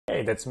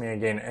Hey, that's me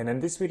again, and in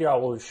this video I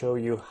will show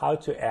you how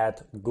to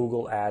add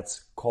Google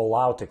Ads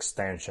Callout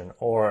extension,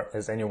 or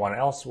as anyone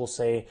else will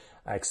say,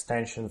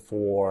 extension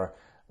for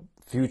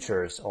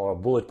features or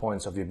bullet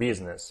points of your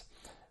business.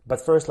 But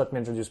first, let me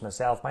introduce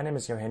myself. My name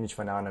is Evgeny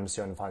Chvana, and I'm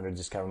CEO and founder of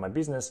Discover My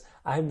Business.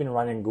 I have been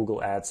running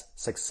Google Ads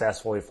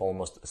successfully for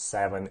almost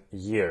 7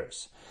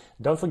 years.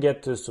 Don't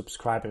forget to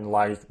subscribe and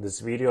like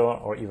this video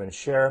or even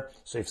share,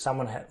 so if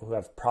someone who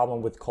have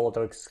problem with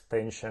Callout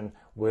extension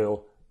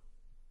will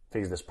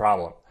fix this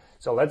problem.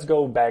 So let's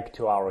go back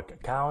to our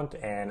account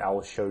and I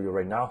will show you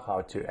right now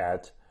how to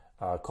add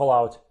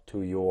callout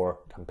to your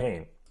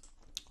campaign.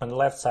 On the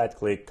left side,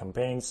 click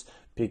campaigns,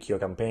 pick your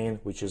campaign,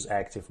 which is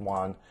active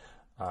one.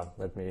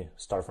 Let me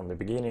start from the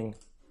beginning.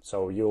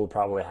 So you'll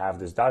probably have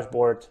this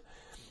dashboard.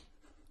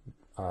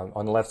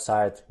 On the left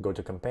side, go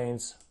to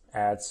campaigns,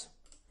 ads,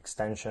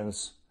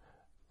 extensions,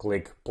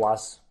 click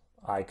plus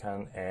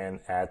icon and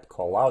add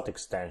callout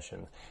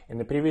extension. In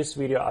the previous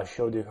video I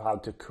showed you how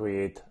to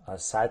create a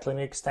site link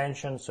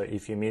extension, so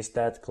if you missed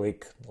that,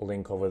 click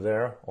link over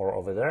there or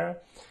over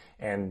there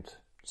and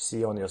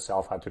see on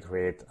yourself how to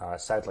create a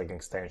site link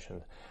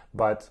extension.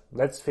 But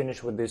let's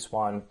finish with this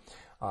one.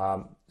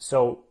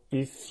 So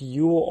if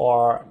you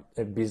are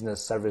a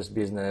business, service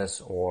business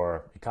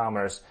or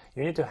e-commerce,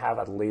 you need to have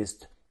at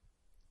least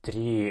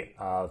 3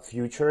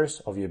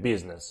 features of your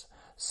business,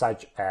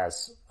 such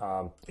as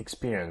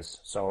experience.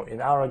 So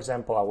in our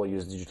example, I will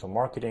use digital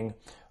marketing.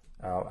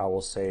 I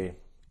will say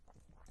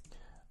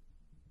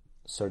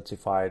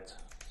certified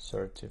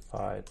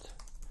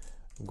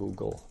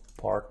Google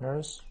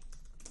partners.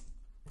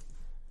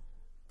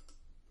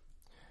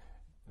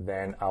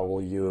 Then I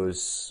will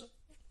use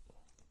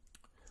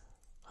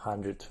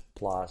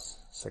 100+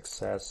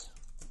 success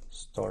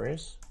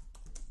stories.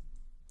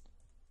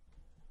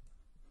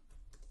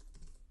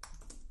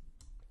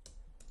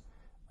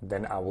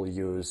 Then I will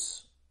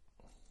use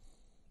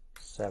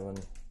 7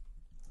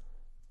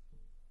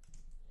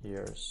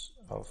 years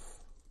of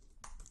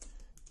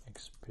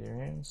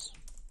experience.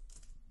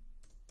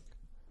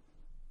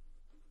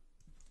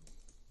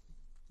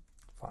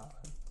 5.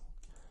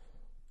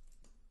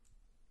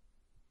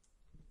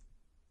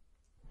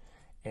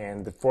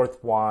 And the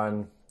fourth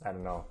one, I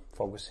don't know,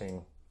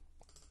 focusing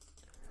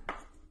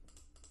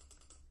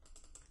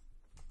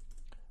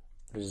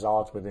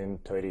result within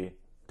 30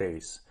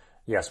 days.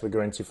 Yes, we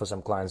guarantee for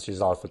some clients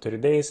result for 30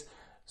 days.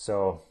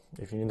 So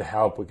if you need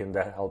help, we can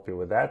help you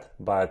with that.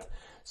 But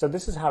so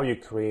this is how you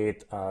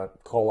create a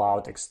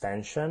callout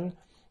extension.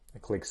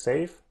 Click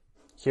save.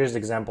 Here's the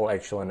example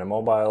actually on a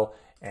mobile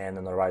and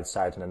on the right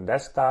side on the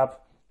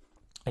desktop.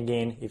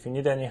 Again, if you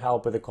need any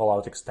help with the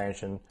callout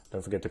extension,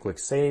 don't forget to click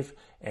save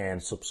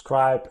and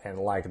subscribe and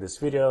like this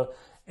video.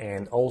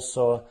 And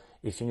also,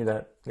 if you need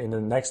in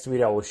the next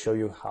video, I will show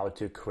you how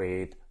to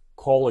create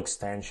call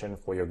extension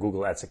for your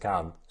Google Ads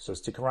account. So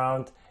stick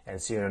around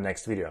and see you in the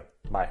next video.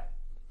 Bye.